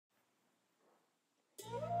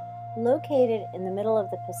Located in the middle of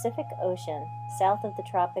the Pacific Ocean, south of the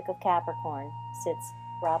Tropic of Capricorn, sits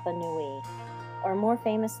Rapa Nui, or more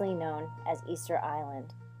famously known as Easter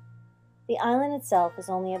Island. The island itself is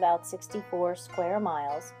only about 64 square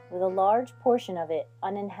miles, with a large portion of it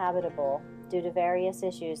uninhabitable due to various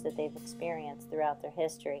issues that they've experienced throughout their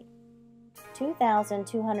history.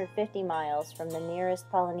 2,250 miles from the nearest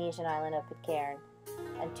Polynesian island of Pitcairn,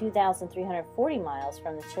 and 2,340 miles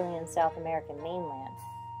from the Chilean South American mainland,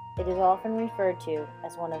 it is often referred to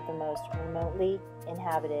as one of the most remotely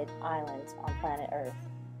inhabited islands on planet Earth.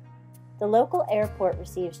 The local airport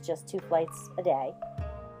receives just 2 flights a day,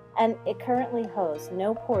 and it currently hosts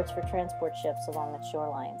no ports for transport ships along its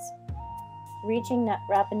shorelines. Reaching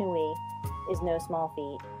Rapa Nui is no small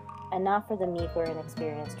feat, and not for the meek or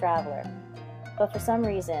inexperienced traveler. But for some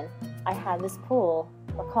reason, I had this pull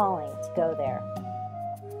or calling to go there.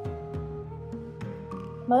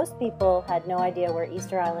 Most people had no idea where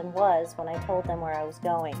Easter Island was when I told them where I was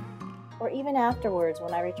going, or even afterwards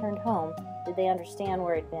when I returned home did they understand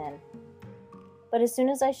where I'd been. But as soon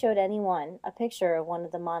as I showed anyone a picture of one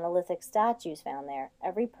of the monolithic statues found there,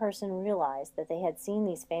 every person realized that they had seen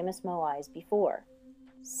these famous moais before,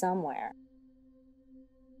 somewhere.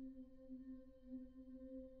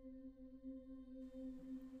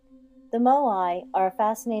 The moai are a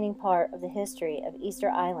fascinating part of the history of Easter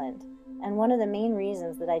Island, and one of the main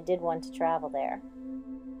reasons that I did want to travel there.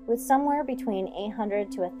 With somewhere between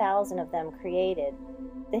 800 to 1,000 of them created,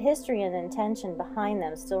 the history and intention behind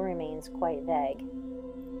them still remains quite vague.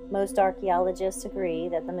 Most archaeologists agree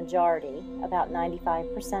that the majority, about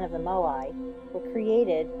 95% of the moai, were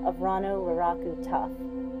created of Rano Raraku tuff,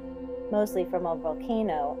 mostly from a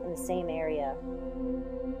volcano in the same area,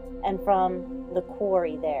 and from the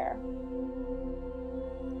quarry there.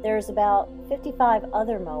 There's about 55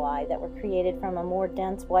 other moai that were created from a more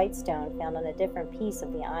dense white stone found on a different piece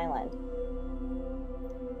of the island.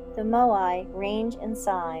 The moai range in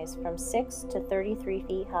size from 6 to 33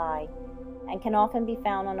 feet high and can often be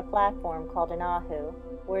found on a platform called an ahu,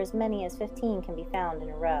 where as many as 15 can be found in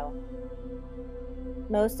a row.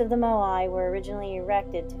 Most of the moai were originally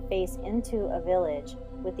erected to face into a village,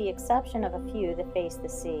 with the exception of a few that face the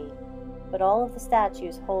sea. But all of the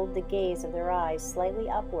statues hold the gaze of their eyes slightly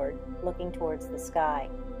upward, looking towards the sky.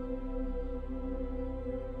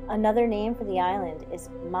 Another name for the island is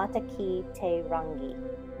Mataki Te Rangi,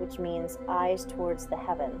 which means eyes towards the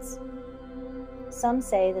heavens. Some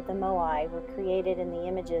say that the moai were created in the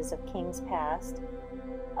images of kings past.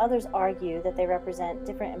 Others argue that they represent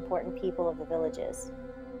different important people of the villages.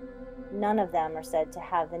 None of them are said to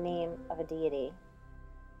have the name of a deity.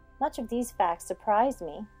 Much of these facts surprised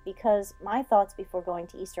me because my thoughts before going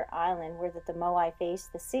to Easter Island were that the moai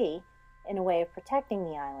faced the sea in a way of protecting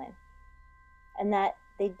the island, and that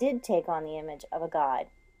they did take on the image of a god,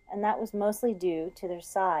 and that was mostly due to their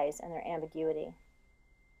size and their ambiguity.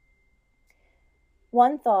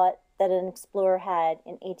 One thought that an explorer had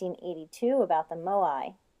in 1882 about the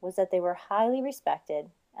moai was that they were highly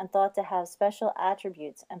respected and thought to have special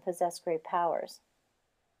attributes and possess great powers.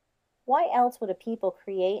 Why else would a people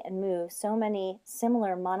create and move so many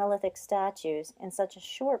similar monolithic statues in such a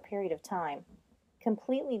short period of time,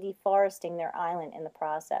 completely deforesting their island in the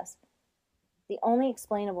process? The only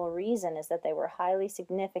explainable reason is that they were highly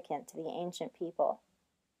significant to the ancient people.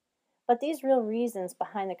 But these real reasons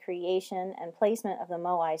behind the creation and placement of the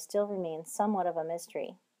moai still remain somewhat of a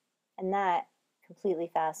mystery, and that completely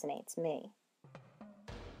fascinates me.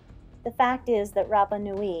 The fact is that Rapa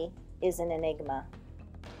Nui is an enigma.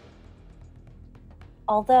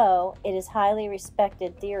 Although it is highly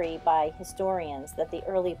respected theory by historians that the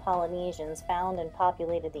early Polynesians found and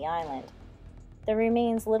populated the island, there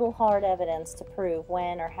remains little hard evidence to prove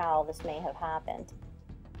when or how this may have happened.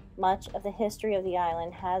 Much of the history of the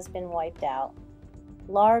island has been wiped out,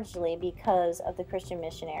 largely because of the Christian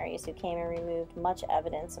missionaries who came and removed much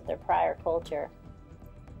evidence of their prior culture,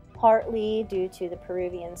 partly due to the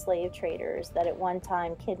Peruvian slave traders that at one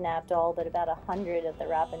time kidnapped all but about 100 of the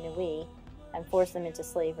Rapa Nui and forced them into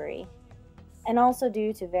slavery, and also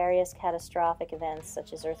due to various catastrophic events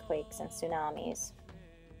such as earthquakes and tsunamis.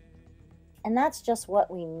 And that's just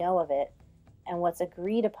what we know of it and what's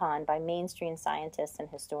agreed upon by mainstream scientists and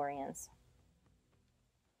historians.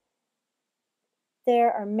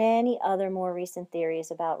 There are many other more recent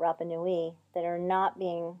theories about Rapa Nui that are not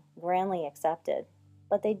being grandly accepted,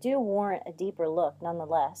 but they do warrant a deeper look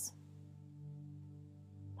nonetheless.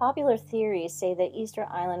 Popular theories say that Easter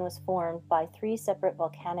Island was formed by 3 separate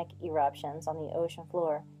volcanic eruptions on the ocean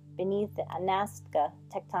floor beneath the Nazca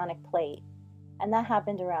tectonic plate, and that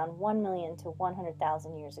happened around 1 million to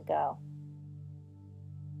 100,000 years ago.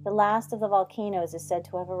 The last of the volcanoes is said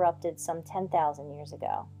to have erupted some 10,000 years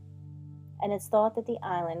ago, and it's thought that the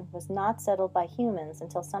island was not settled by humans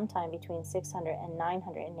until sometime between 600 and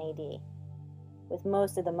 900 AD, with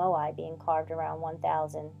most of the Moai being carved around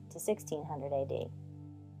 1000 to 1600 AD.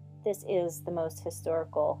 This is the most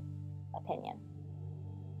historical opinion.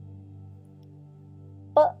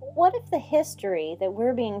 But what if the history that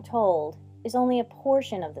we're being told is only a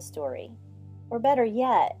portion of the story? Or better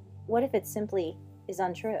yet, what if it simply is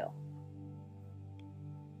untrue?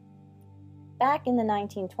 Back in the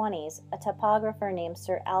 1920s, a topographer named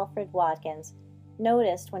Sir Alfred Watkins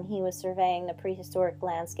noticed when he was surveying the prehistoric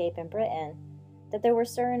landscape in Britain that there were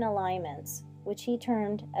certain alignments, which he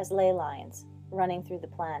termed as ley lines, running through the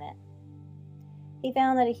planet. He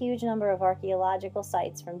found that a huge number of archaeological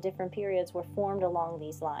sites from different periods were formed along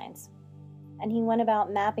these lines, and he went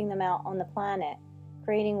about mapping them out on the planet,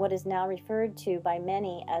 creating what is now referred to by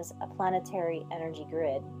many as a planetary energy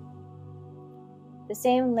grid. The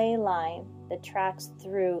same ley line that tracks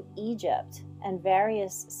through Egypt and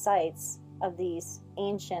various sites of these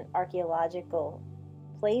ancient archaeological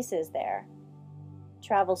places there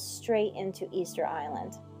travels straight into Easter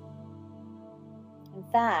Island. In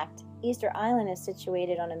fact, Easter Island is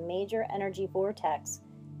situated on a major energy vortex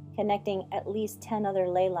connecting at least 10 other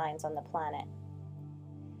ley lines on the planet.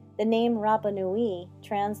 The name Rapa Nui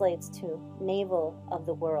translates to navel of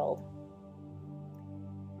the world.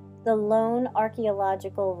 The lone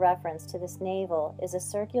archaeological reference to this navel is a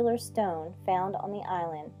circular stone found on the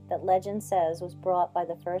island that legend says was brought by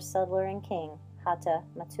the first settler and king, Hata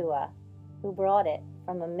Matua, who brought it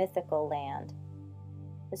from a mythical land.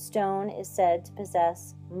 The stone is said to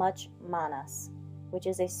possess much manas, which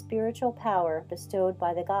is a spiritual power bestowed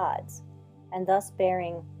by the gods, and thus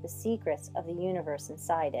bearing the secrets of the universe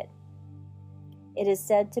inside it. It is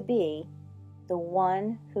said to be the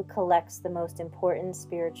one who collects the most important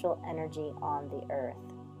spiritual energy on the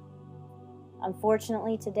earth.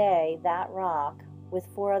 Unfortunately, today, that rock, with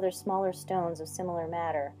 4 other smaller stones of similar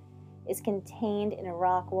matter, is contained in a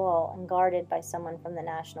rock wall and guarded by someone from the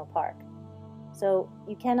national park. So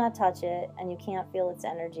you cannot touch it and you can't feel its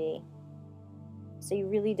energy. So you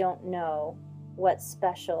really don't know what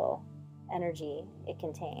special energy it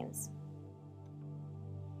contains.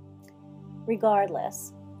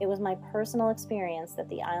 Regardless, it was my personal experience that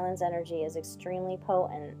the island's energy is extremely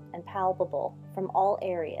potent and palpable from all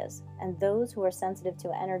areas, and those who are sensitive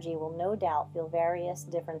to energy will no doubt feel various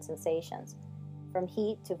different sensations, from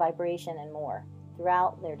heat to vibration and more,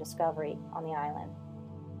 throughout their discovery on the island.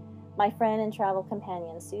 My friend and travel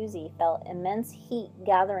companion Susie felt immense heat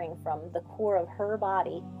gathering from the core of her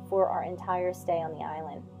body for our entire stay on the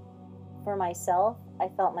island. For myself, I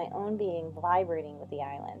felt my own being vibrating with the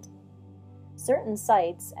island. Certain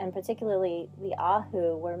sites, and particularly the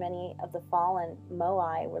Ahu, where many of the fallen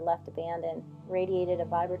Moai were left abandoned, radiated a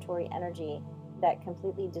vibratory energy that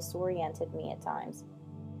completely disoriented me at times.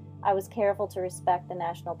 I was careful to respect the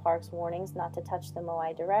national park's warnings not to touch the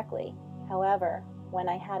Moai directly. However, when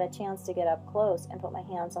I had a chance to get up close and put my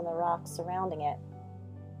hands on the rocks surrounding it,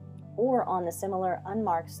 or on the similar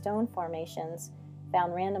unmarked stone formations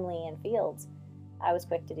found randomly in fields, I was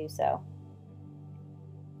quick to do so.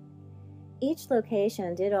 Each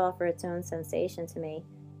location did offer its own sensation to me,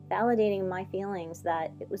 validating my feelings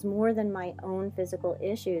that it was more than my own physical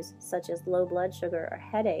issues, such as low blood sugar or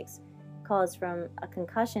headaches, caused from a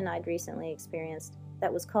concussion I'd recently experienced,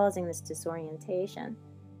 that was causing this disorientation.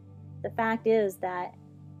 The fact is that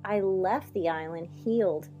I left the island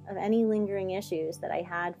healed of any lingering issues that I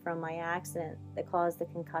had from my accident that caused the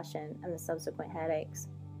concussion and the subsequent headaches.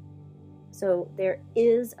 So there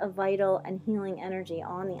is a vital and healing energy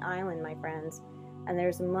on the island, my friends, and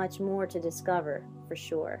there's much more to discover for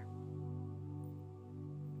sure.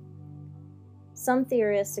 Some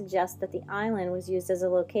theorists suggest that the island was used as a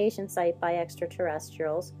location site by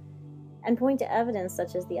extraterrestrials and point to evidence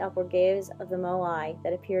such as the upward gaze of the Moai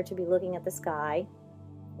that appear to be looking at the sky,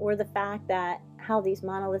 or the fact that how these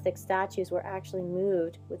monolithic statues were actually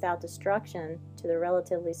moved without destruction to the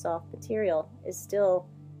relatively soft material is still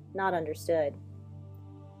not understood.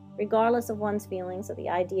 Regardless of one's feelings of the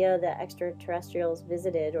idea that extraterrestrials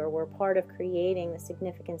visited or were part of creating the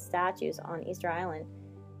significant statues on Easter Island,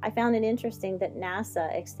 I found it interesting that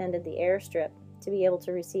NASA extended the airstrip to be able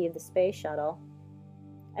to receive the space shuttle,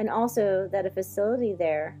 and also that a facility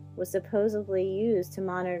there was supposedly used to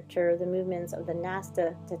monitor the movements of the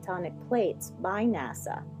Nazca tectonic plates by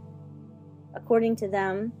NASA. According to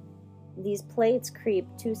them, these plates creep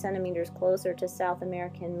 2 centimeters closer to South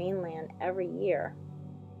American mainland every year.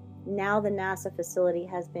 Now the NASA facility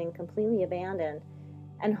has been completely abandoned,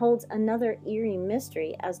 and holds another eerie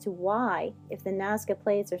mystery as to why, if the Nazca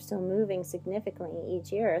plates are still moving significantly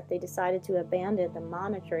each year, they decided to abandon the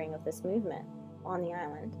monitoring of this movement on the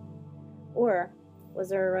island. Or was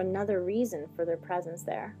there another reason for their presence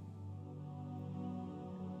there?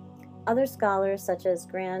 Other scholars, such as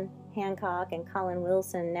Graham Hancock and Colin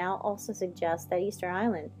Wilson, now also suggest that Easter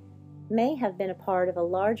Island may have been a part of a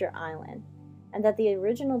larger island, and that the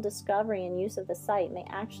original discovery and use of the site may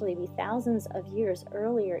actually be thousands of years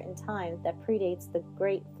earlier in time that predates the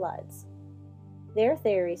Great Floods. Their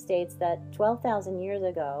theory states that 12,000 years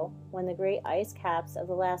ago, when the great ice caps of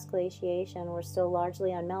the last glaciation were still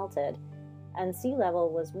largely unmelted, and sea level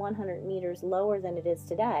was 100 meters lower than it is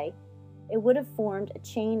today, it would have formed a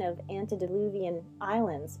chain of antediluvian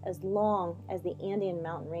islands as long as the Andean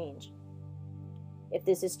mountain range. If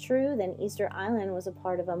this is true, then Easter Island was a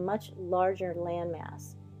part of a much larger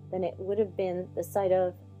landmass. Then it would have been the site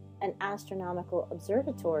of an astronomical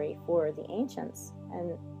observatory for the ancients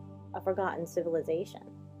and a forgotten civilization.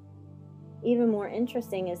 Even more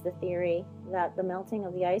interesting is the theory that the melting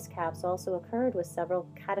of the ice caps also occurred with several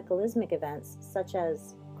cataclysmic events, such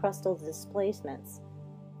as crustal displacements,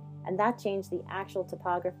 and that changed the actual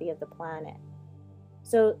topography of the planet.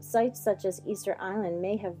 So sites such as Easter Island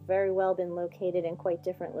may have very well been located in quite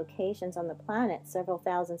different locations on the planet several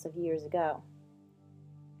thousands of years ago.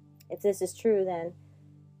 If this is true, then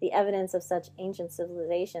the evidence of such ancient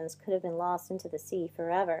civilizations could have been lost into the sea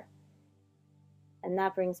forever. And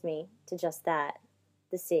that brings me to just that,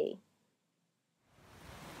 the sea.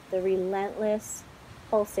 The relentless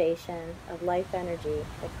pulsation of life energy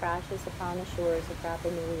that crashes upon the shores of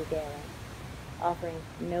Rapa Nui daily, offering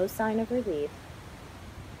no sign of relief,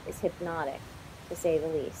 is hypnotic, to say the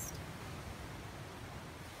least.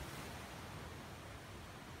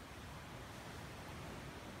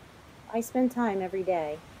 I spend time every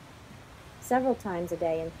day, several times a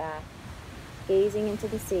day in fact, gazing into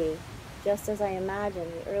the sea, just as I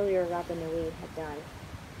imagined the earlier Rapa Nui had done.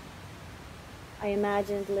 I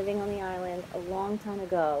imagined living on the island a long time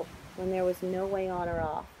ago when there was no way on or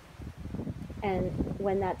off, and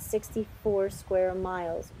when that 64 square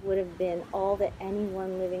miles would have been all that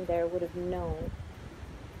anyone living there would have known.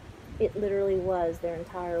 It literally was their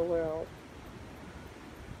entire world.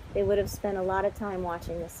 They would have spent a lot of time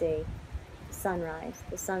watching the sea, the sunrise,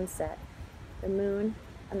 the sunset, the moon,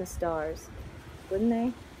 and the stars, wouldn't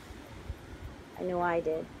they? I know I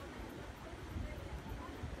did.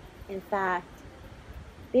 In fact,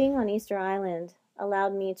 being on Easter Island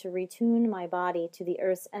allowed me to retune my body to the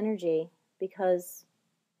Earth's energy because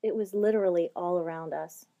it was literally all around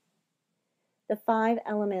us. The 5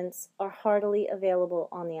 elements are heartily available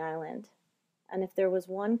on the island, and if there was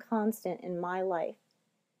one constant in my life,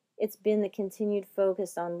 it's been the continued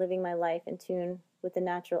focus on living my life in tune with the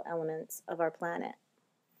natural elements of our planet.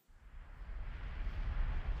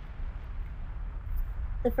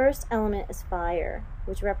 The first element is fire,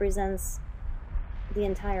 which represents the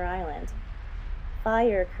entire island.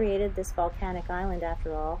 Fire created this volcanic island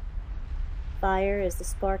after all. Fire is the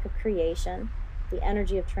spark of creation, the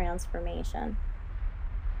energy of transformation.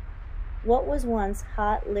 What was once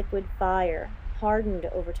hot liquid fire hardened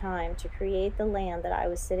over time to create the land that I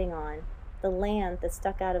was sitting on, the land that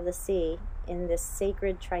stuck out of the sea in this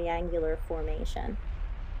sacred triangular formation.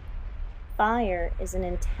 Fire is an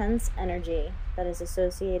intense energy that is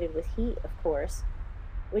associated with heat, of course,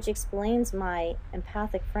 which explains my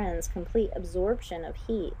empathic friend's complete absorption of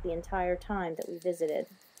heat the entire time that we visited.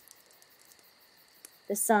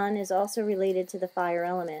 The sun is also related to the fire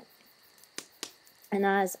element, and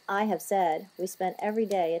as I have said, we spent every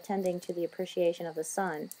day attending to the appreciation of the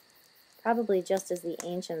sun, probably just as the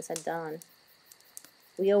ancients had done.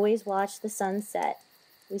 We always watched the sun set.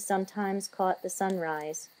 We sometimes caught the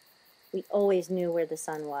sunrise. We always knew where the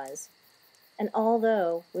sun was. And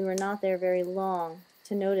although we were not there very long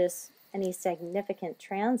to notice any significant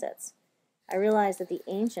transits, I realized that the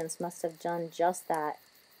ancients must have done just that.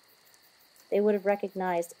 They would have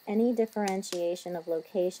recognized any differentiation of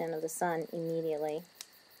location of the sun immediately.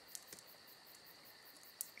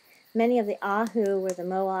 Many of the ahu where the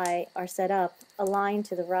moai are set up align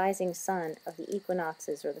to the rising sun of the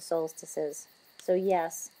equinoxes or the solstices. So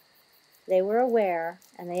yes, they were aware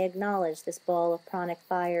and they acknowledged this ball of pranic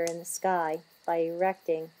fire in the sky by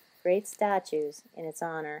erecting great statues in its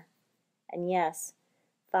honor. And yes,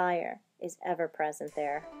 fire is ever present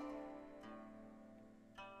there.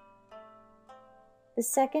 The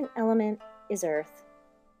second element is earth.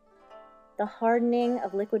 The hardening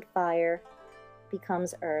of liquid fire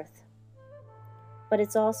becomes earth. But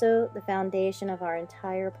it's also the foundation of our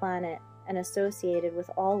entire planet and associated with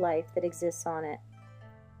all life that exists on it.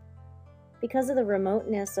 Because of the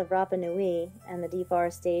remoteness of Rapa Nui and the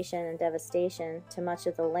deforestation and devastation to much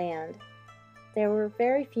of the land, there were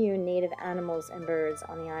very few native animals and birds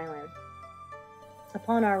on the island.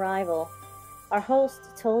 Upon our arrival, our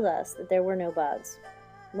host told us that there were no bugs.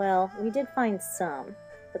 Well, we did find some,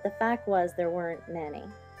 but the fact was there weren't many.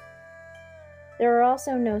 There were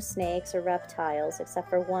also no snakes or reptiles except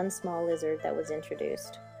for one small lizard that was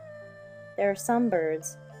introduced. There are some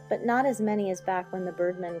birds, but not as many as back when the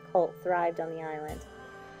Birdman cult thrived on the island.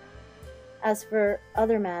 As for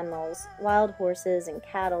other mammals, wild horses and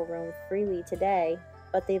cattle roam freely today,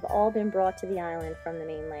 but they've all been brought to the island from the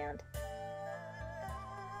mainland.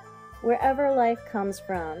 Wherever life comes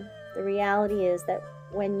from, the reality is that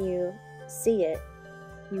when you see it,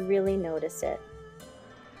 you really notice it.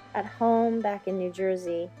 At home, back in New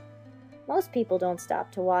Jersey, most people don't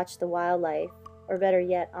stop to watch the wildlife, or better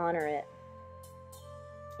yet, honor it.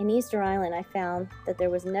 In Easter Island, I found that there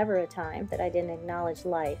was never a time that I didn't acknowledge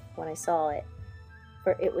life when I saw it,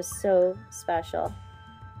 for it was so special.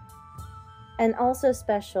 And also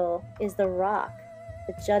special is the rock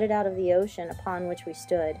that jutted out of the ocean upon which we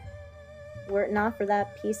stood. Were it not for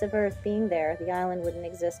that piece of earth being there, the island wouldn't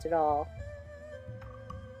exist at all.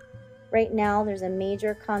 Right now, there's a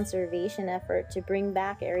major conservation effort to bring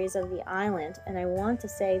back areas of the island, and I want to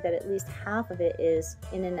say that at least half of it is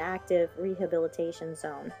in an active rehabilitation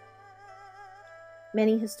zone.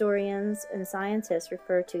 Many historians and scientists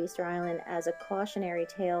refer to Easter Island as a cautionary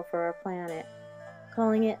tale for our planet,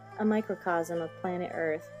 calling it a microcosm of planet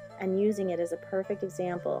Earth and using it as a perfect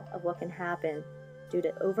example of what can happen due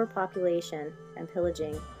to overpopulation and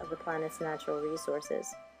pillaging of the planet's natural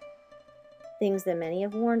resources. Things that many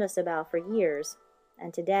have warned us about for years,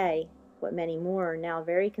 and today, what many more are now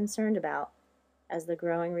very concerned about, as the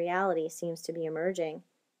growing reality seems to be emerging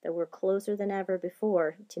that we're closer than ever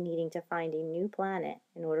before to needing to find a new planet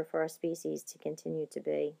in order for our species to continue to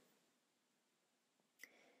be.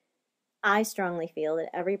 I strongly feel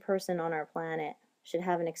that every person on our planet should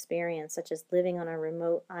have an experience such as living on a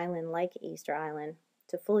remote island like Easter Island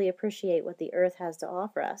to fully appreciate what the Earth has to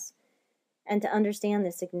offer us, and to understand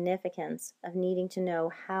the significance of needing to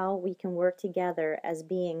know how we can work together as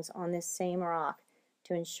beings on this same rock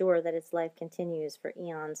to ensure that its life continues for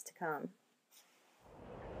eons to come.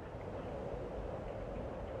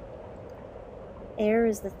 Air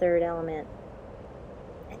is the third element.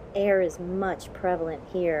 Air is much prevalent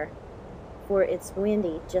here, for it's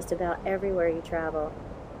windy just about everywhere you travel.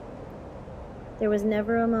 There was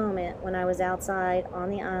never a moment when I was outside on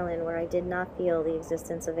the island where I did not feel the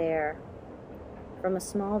existence of air. From a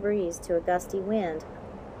small breeze to a gusty wind,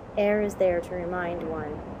 air is there to remind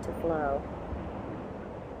one to flow.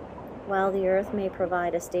 While the earth may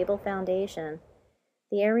provide a stable foundation,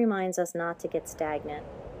 the air reminds us not to get stagnant.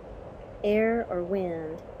 Air or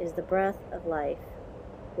wind is the breath of life.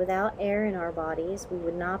 Without air in our bodies, we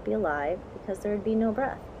would not be alive because there would be no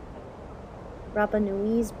breath. Rapa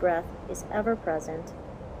Nui's breath is ever present,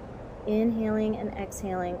 inhaling and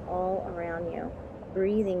exhaling all around you,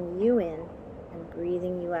 breathing you in and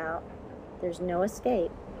breathing you out. There's no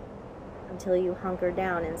escape until you hunker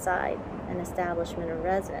down inside an establishment or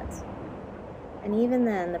residence. And even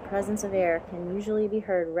then, the presence of air can usually be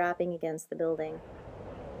heard rapping against the building.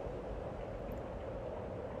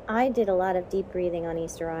 I did a lot of deep breathing on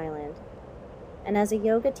Easter Island, and as a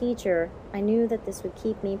yoga teacher, I knew that this would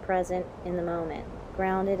keep me present in the moment,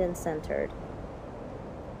 grounded and centered.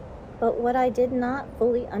 But what I did not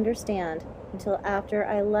fully understand until after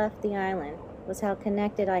I left the island was how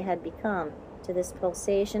connected I had become to this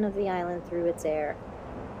pulsation of the island through its air.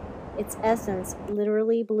 Its essence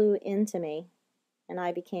literally blew into me, and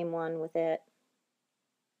I became one with it.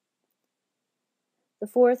 The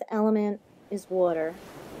fourth element is water,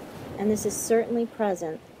 and this is certainly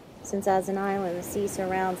present since as an island the sea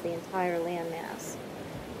surrounds the entire landmass.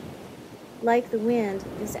 Like the wind,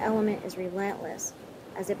 this element is relentless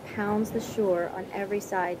as it pounds the shore on every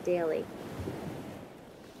side daily.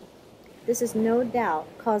 This has no doubt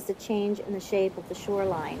caused a change in the shape of the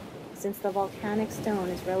shoreline, since the volcanic stone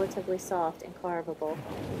is relatively soft and carvable.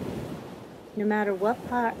 No matter what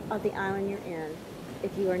part of the island you're in,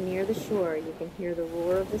 if you are near the shore, you can hear the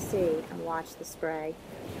roar of the sea and watch the spray.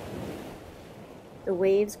 The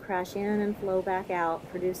waves crash in and flow back out,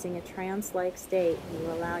 producing a trance-like state when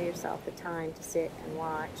you allow yourself the time to sit and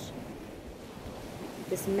watch.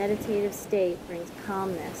 This meditative state brings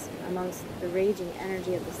calmness amongst the raging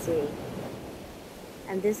energy of the sea.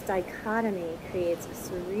 And this dichotomy creates a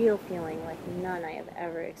surreal feeling like none I have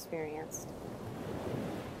ever experienced.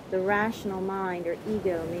 The rational mind or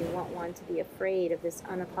ego may want one to be afraid of this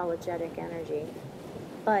unapologetic energy,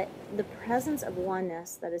 but the presence of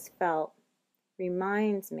oneness that is felt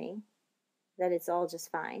reminds me that it's all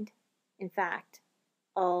just fine. In fact,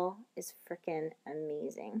 all is frickin'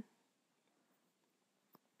 amazing.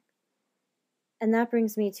 And that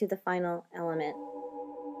brings me to the final element,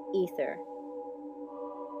 ether.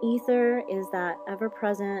 Ether is that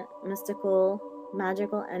ever-present, mystical,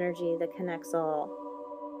 magical energy that connects all.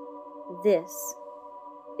 This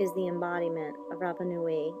is the embodiment of Rapa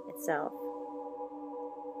Nui itself.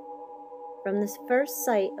 From this first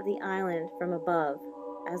sight of the island from above,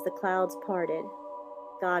 as the clouds parted,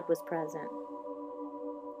 God was present.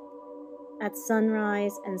 At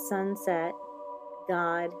sunrise and sunset,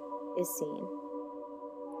 God is seen.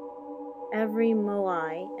 Every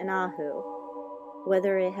moai and ahu,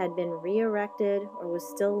 whether it had been re-erected or was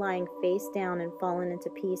still lying face down and fallen into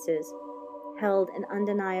pieces, held an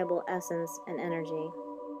undeniable essence and energy.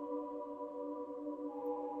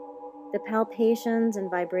 The palpations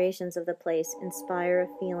and vibrations of the place inspire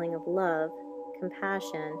a feeling of love,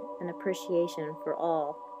 compassion, and appreciation for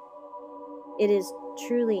all. It is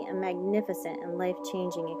truly a magnificent and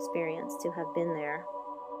life-changing experience to have been there,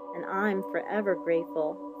 and I'm forever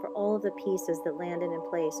grateful for all of the pieces that landed in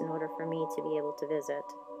place in order for me to be able to visit.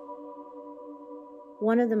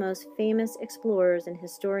 One of the most famous explorers and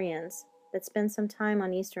historians that spent some time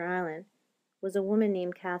on Easter Island was a woman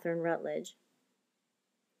named Catherine Rutledge.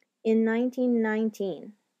 In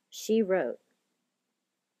 1919, she wrote,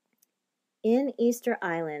 "In Easter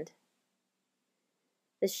Island,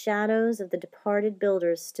 the shadows of the departed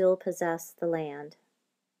builders still possess the land.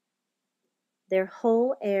 Their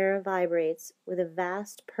whole air vibrates with a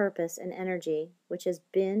vast purpose and energy which has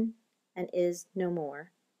been and is no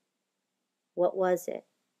more. What was it?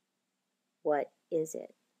 What is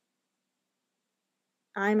it?"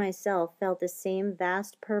 I myself felt the same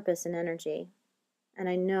vast purpose and energy, and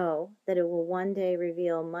I know that it will one day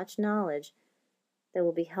reveal much knowledge that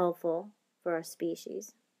will be helpful for our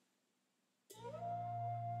species.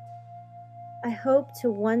 I hope to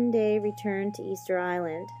one day return to Easter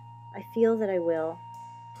Island. I feel that I will.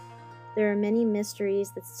 There are many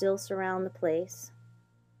mysteries that still surround the place,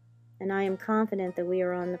 and I am confident that we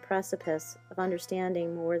are on the precipice of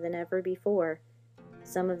understanding more than ever before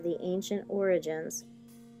some of the ancient origins,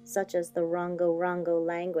 such as the Rongo Rongo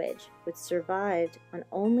language, which survived on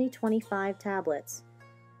only 25 tablets,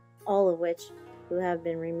 all of which have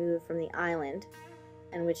been removed from the island,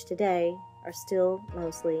 and which today are still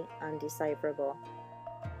mostly undecipherable.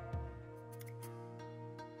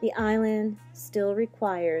 The island still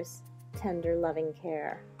requires tender, loving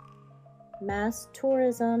care. Mass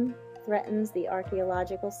tourism threatens the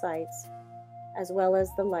archaeological sites as well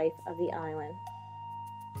as the life of the island.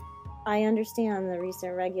 I understand the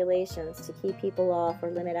recent regulations to keep people off or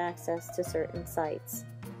limit access to certain sites.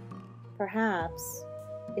 Perhaps,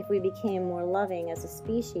 if we became more loving as a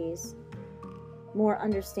species, more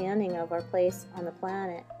understanding of our place on the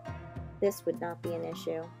planet, this would not be an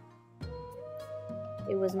issue.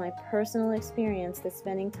 It was my personal experience that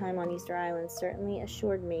spending time on Easter Island certainly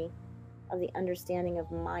assured me of the understanding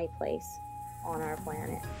of my place on our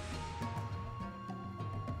planet.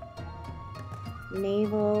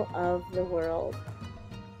 Navel of the world,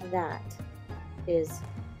 that is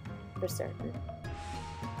for certain.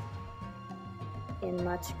 In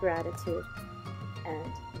much gratitude,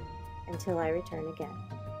 and until I return again.